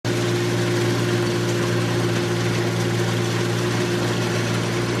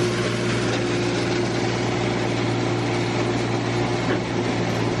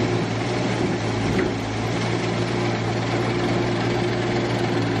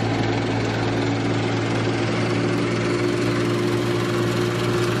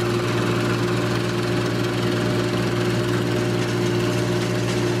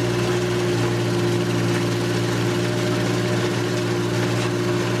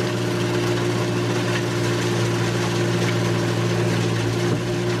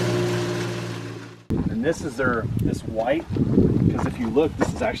And this is this white, because if you look,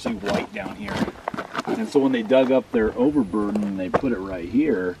 this is actually white down here. And so when they dug up their overburden and they put it right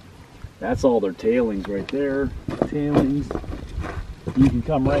here, that's all their tailings right there. Tailings. You can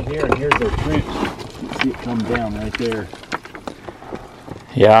come right here, and here's their trench. You can see it come down right there.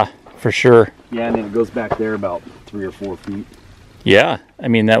 Yeah, for sure. Yeah, and then it goes back there about 3 or 4 feet. Yeah, I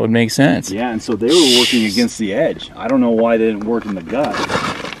mean, that would make sense. Yeah, and so they were working against the edge. I don't know why they didn't work in the gut.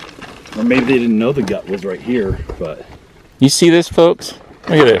 Or maybe they didn't know the gut was right here, but... You see this, folks?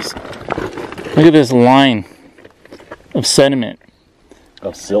 Look at this. Look at this line of sediment.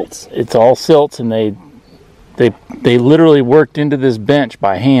 Of silts. It's all silts, and they literally worked into this bench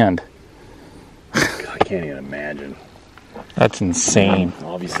by hand. I can't even imagine. That's insane.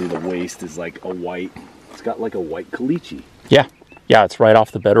 Obviously the waste is like a white, it's got like a white caliche. Yeah, yeah, it's right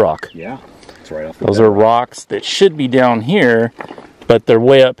off the bedrock. Yeah, it's right off the Those bedrock. are rocks that should be down here, but they're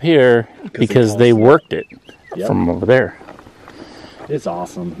way up here because they worked it from over there. It's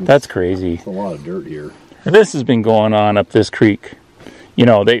awesome. That's crazy. It's a lot of dirt here. This has been going on up this creek. You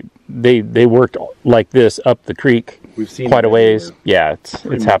know, they worked like this up the creek. We've seen quite a ways. everywhere. Yeah,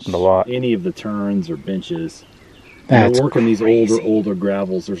 it's happened a lot. Any of the turns or benches. That's they're working crazy. these older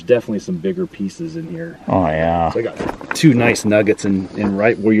gravels. There's definitely some bigger pieces in here. Oh yeah. So I got 2 nice nuggets in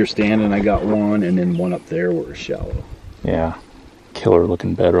right where you're standing. I got one, and then one up there where it's shallow. Yeah, killer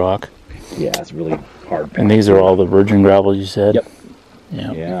looking bedrock. Yeah, it's really hard. And these are all the virgin gravel you said? Yep.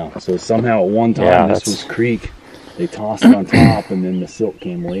 Yeah. Yeah. So somehow at one time this was creek. They tossed it on top, and then the silt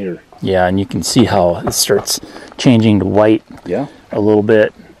came later. Yeah, and you can see how it starts changing to white. Yeah. A little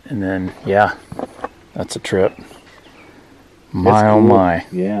bit, and then yeah, that's a trip. My oh my.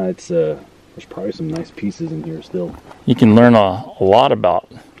 Yeah, it's there's probably some nice pieces in here still. You can learn a lot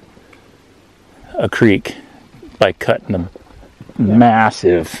about a creek by cutting a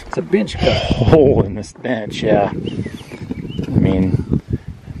massive It's a bench cut. hole in this bench. Yeah. I mean,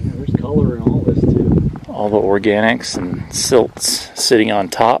 There's color in all this too. all the organics and silts sitting on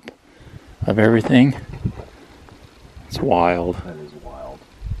top of everything. It's wild. That is wild.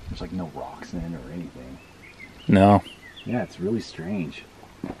 There's like no rocks in or anything. No. Yeah, it's really strange.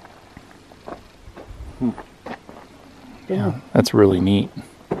 Yeah, that's really neat.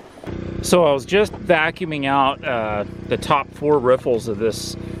 So I was just vacuuming out the top 4 riffles of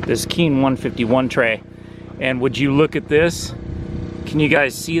this Keen 151 tray, and would you look at this? Can you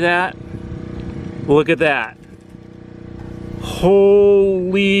guys see that? Look at that.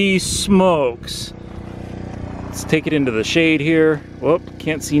 Holy smokes. Let's take it into the shade here. Whoop,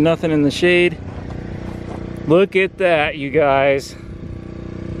 can't see nothing in the shade. Look at that, you guys.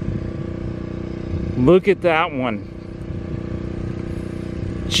 Look at that one.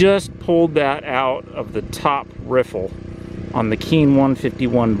 Just pulled that out of the top riffle on the Keen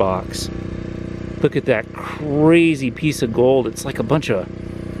 151 box. Look at that crazy piece of gold. It's like a bunch of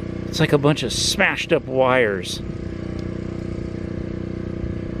smashed up wires.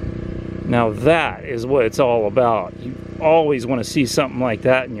 Now that is what it's all about. You always want to see something like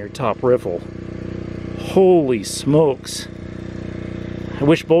that in your top riffle. Holy smokes. I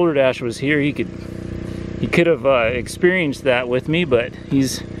wish Boulderdash was here. He could have experienced that with me, but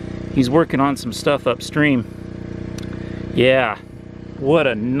he's working on some stuff upstream. Yeah, what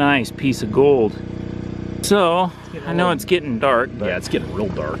a nice piece of gold. So, I know it's getting dark, but Yeah, it's getting real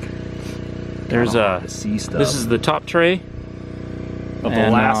dark. there's to see stuff. this is the top tray of the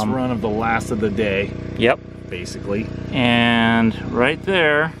and, last run of the last of the day, Yep. basically. And right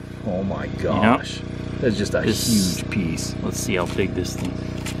there, Oh my gosh. That's just a huge piece. let's see how big this thing.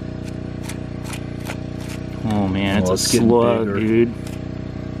 Oh man, it's Oh, a it's getting slug, bigger. dude.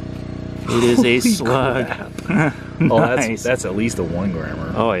 It is a Holy slug. crap. Oh, Nice. that's at least a 1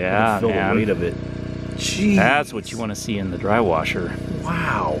 grammer. Oh yeah, Feel man. the weight of it. Jeez. That's what you want to see in the Drywasher.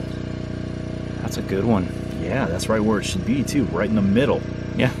 Wow. That's a good one. Yeah, that's right where it should be too, right in the middle.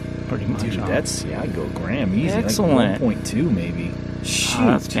 Yeah, pretty much. Dude, that's, yeah, I'd go gram easy. Excellent. Like 1.2 maybe. Shoot. Oh,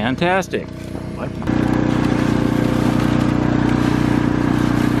 that's fantastic. Might be-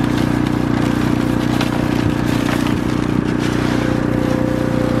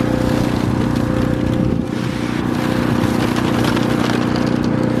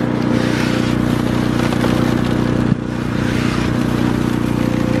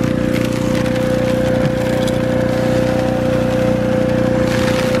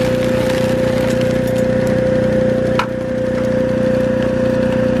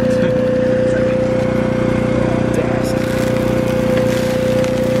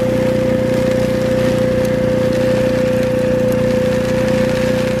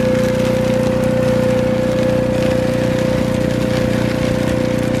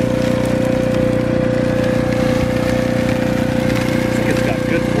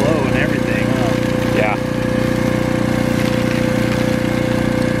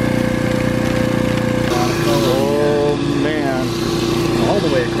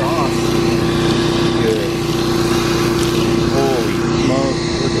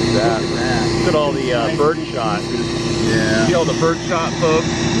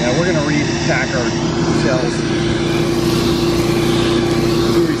 Yeah, we're gonna repack our shells.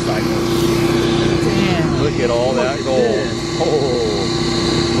 Do recycle. Damn, look at all that gold.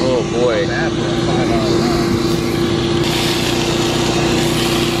 Oh boy. Not bad for a 5-hour run.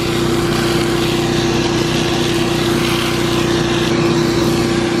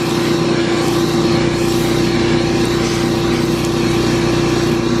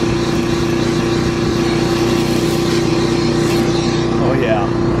 Oh yeah.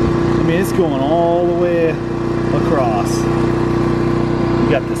 I mean, it's going all the way across. You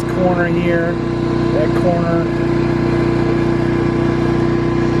got this corner here, that corner,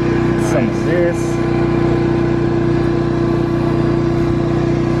 some of this.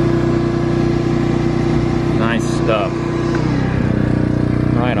 Nice stuff.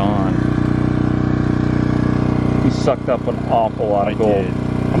 Right on. You sucked up an awful lot of gold.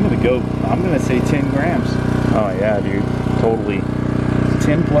 I'm gonna say 10 grams. Oh yeah, dude. Totally.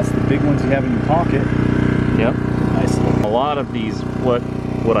 10 plus the big ones you have in your pocket. Yep. Nice little. A lot of these,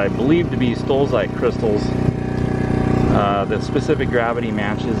 what I believe to be stolzite crystals, the specific gravity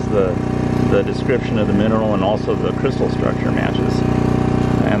matches the description of the mineral, and also the crystal structure matches,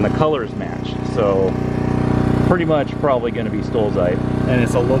 and the colors match. So pretty much probably going to be stolzite. And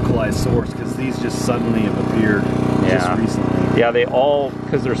it's a localized source because these just suddenly have appeared just recently. Yeah, they all,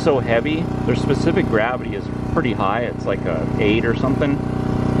 because they're so heavy, their specific gravity is pretty high. It's like a 8 or something.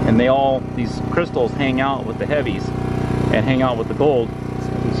 And these crystals hang out with the heavies and hang out with the gold.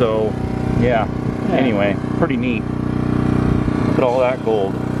 So, yeah. Anyway, pretty neat. Look at all that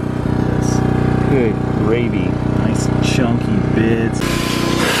gold. Good gravy. Nice chunky bits.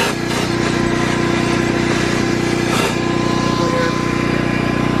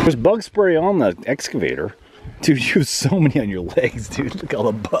 There's bug spray on the excavator. Dude, you have so many on your legs, dude. Look at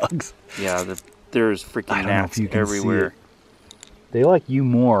all the bugs. Yeah, there's freaking gnats everywhere. They like you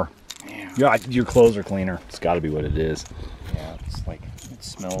more. Yeah. Your clothes are cleaner. It's got to be what it is. Yeah, it's like, it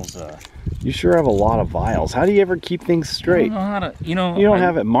smells. You sure have a lot of vials. How do you ever keep things straight? I don't know how to, you don't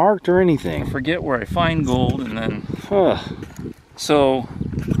have it marked or anything. I forget where I find gold, and then. So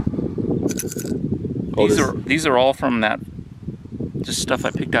these are all from that. Just stuff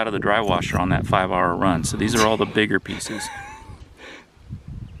I picked out of the Drywasher on that 5-hour run. So these are all the bigger pieces.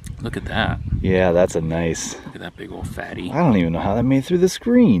 Look at that. Yeah, that's a nice. Look at that big old fatty. I don't even know how that made through the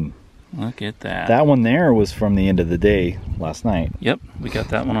screen. Look at that. That one there was from the end of the day last night. Yep, we got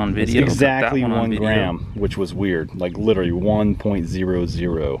that one on video. It's exactly 1 gram, which was weird. Like literally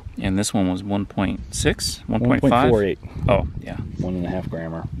 1.00. And this one was 1.6, 1.5? 1.48. Oh, yeah. 1.5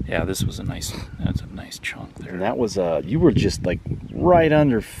 grammer. Yeah, this was that's a nice chunk there. And that was, you were just like right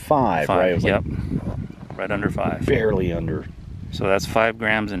under 5, right? It was yep. Like right under 5. Barely under. So that's 5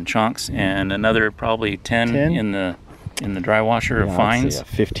 grams in chunks, and another probably 10? in the Drywasher of fines. A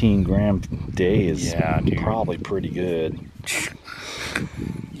 15 gram day is probably pretty good.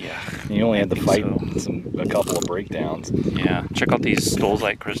 Yeah. You only had to fight a couple of breakdowns. Yeah. Check out these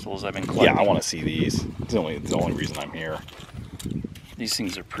stolzite crystals I've been collecting. Yeah, I want to see these. It's the only reason I'm here. These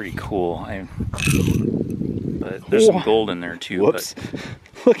things are pretty cool. But there's some gold in there too. Whoops.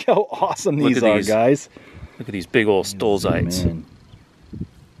 But look how awesome these are, guys. Look at these big old stolzites.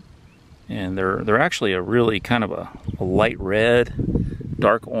 And they're actually a really kind of a light red,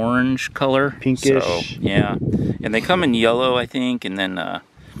 dark orange color. Pinkish. So, yeah. And they come in yellow, I think, and then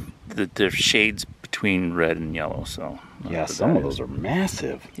the shades between red and yellow. So yeah, some of those are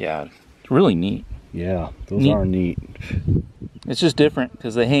massive. Yeah, it's really neat. Yeah, those are neat. It's just different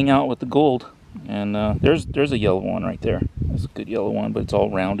because they hang out with the gold. And there's a yellow one right there. That's a good yellow one, but it's all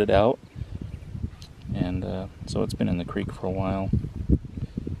rounded out. And so it's been in the creek for a while.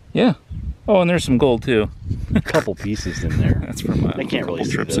 Yeah. Oh, and there's some gold too. A couple pieces in there. That's from I can't really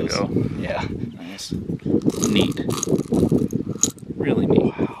see trips those. ago. Yeah. Nice. Neat. Really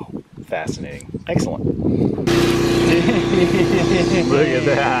neat. Wow. Fascinating. Excellent. Look at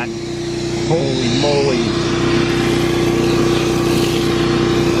that. Holy moly.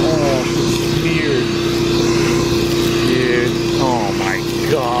 Oh, weird. Dude. Oh my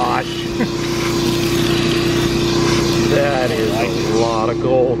gosh. That is a lot of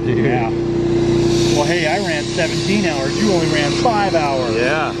gold, dude. Yeah. Well, hey, I ran 17 hours. You only ran 5 hours.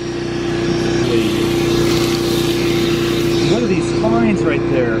 Yeah. What are these fines right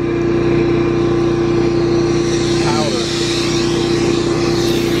there? Powder.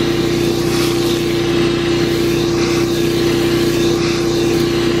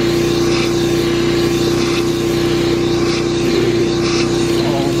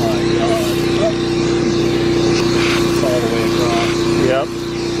 Oh my God. It's all the way across. Yep.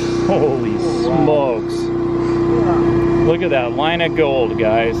 Holy smokes. Look at that line line of gold,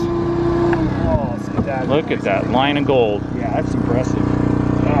 guys. Oh, see that? Look at that line of gold. Yeah, that's impressive.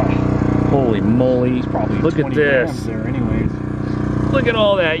 Ah, Holy moly. it's probably Look at 20 this. grams there anyways. Look at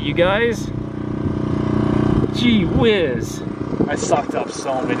all that, you guys. Gee whiz. I sucked up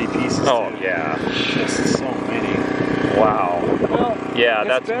so many pieces. Oh, dude. yeah. Just so many. Wow. Well, Yeah, it's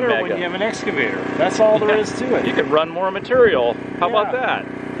that's better mega. when you have an excavator. That's all there is to it. You could run more material. How Yeah. about that?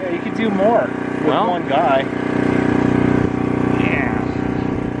 Yeah, you could do more with Well. one guy.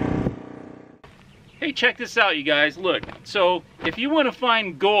 Yeah. Hey, check this out, you guys. Look, so if you want to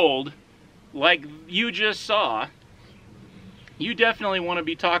find gold like you just saw, you definitely want to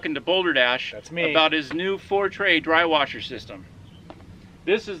be talking to Boulderdash That's me. about his new 4-tray dry washer system.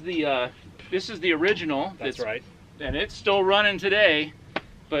 This is the original. That's right. And it's still running today,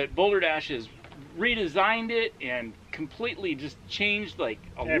 but Boulderdash has redesigned it and completely just changed like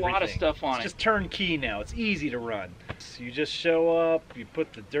a lot of Everything. stuff on It's it. just turnkey now. It's easy to run. So you just show up, you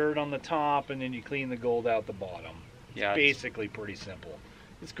put the dirt on the top, and then you clean the gold out the bottom. Yeah, Basically pretty simple.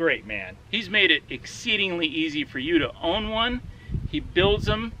 It's great, man. he's made it exceedingly easy for you to own one. He builds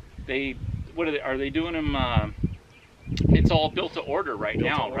them. Are they doing them? It's all built to order right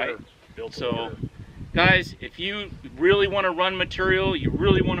Built to now, order. right? Built to So, order. guys, if you really want to run material, you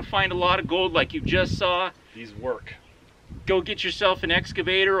really want to find a lot of gold like you just saw, These work. go get yourself an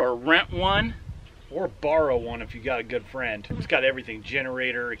excavator or rent one. Or borrow one if you got a good friend. It's got everything.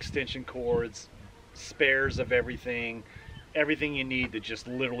 Generator, extension cords, spares of everything. Everything you need to just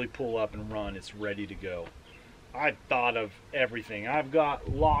literally pull up and run. It's ready to go. I've thought of everything. I've got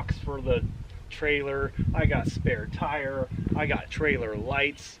locks for the trailer. I got spare tire. I got trailer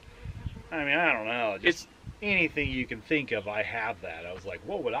lights. I mean, I don't know. Just anything you can think of, I have that. I was like,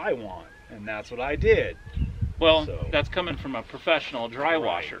 what would I want? And that's what I did. Well, So- that's coming from a professional dry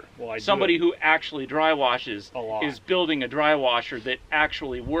washer. Right. Well, I do Somebody it who actually dry washes a lot. is building a dry washer that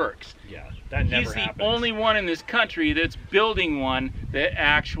actually works. Yeah, that never He's the happens. only one in this country that's building one that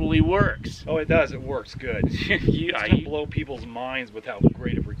actually works. Oh, it does. It works good. It's Yeah, gonna blow people's minds with how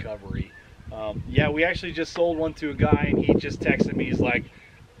great of recovery. Yeah, we actually just sold one to a guy, and he just texted me. He's like,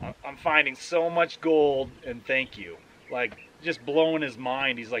 "I'm finding so much gold, and thank you." Like, just blowing his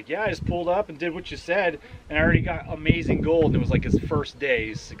mind. He's like, "Yeah, I just pulled up and did what you said, and I already got amazing gold." And it was like his first day.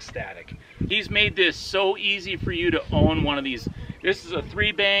 He's ecstatic. He's made this so easy for you to own one of these. This is a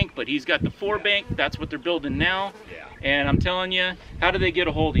 3-bank, but he's got the 4-bank. That's what they're building now. Yeah. And I'm telling you, how do they get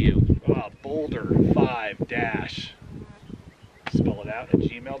a hold of you? Boulder 5- spell it out at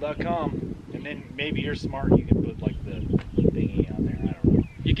gmail.com. And then maybe you're smart. You can put like the thingy on there. I don't know.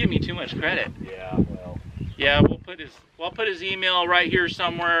 You give me too much credit. Yeah. Well. Yeah, we'll put his email right here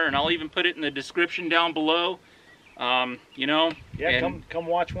somewhere, and I'll even put it in the description down below. You know. Yeah. And Come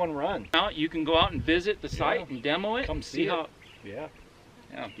watch one run. you can go out and visit the site and demo it. Come see it. how. Yeah.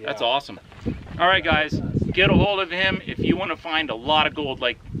 Yeah, that's awesome. All right, guys, get a hold of him if you want to find a lot of gold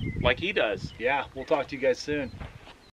like he does. Yeah. We'll talk to you guys soon.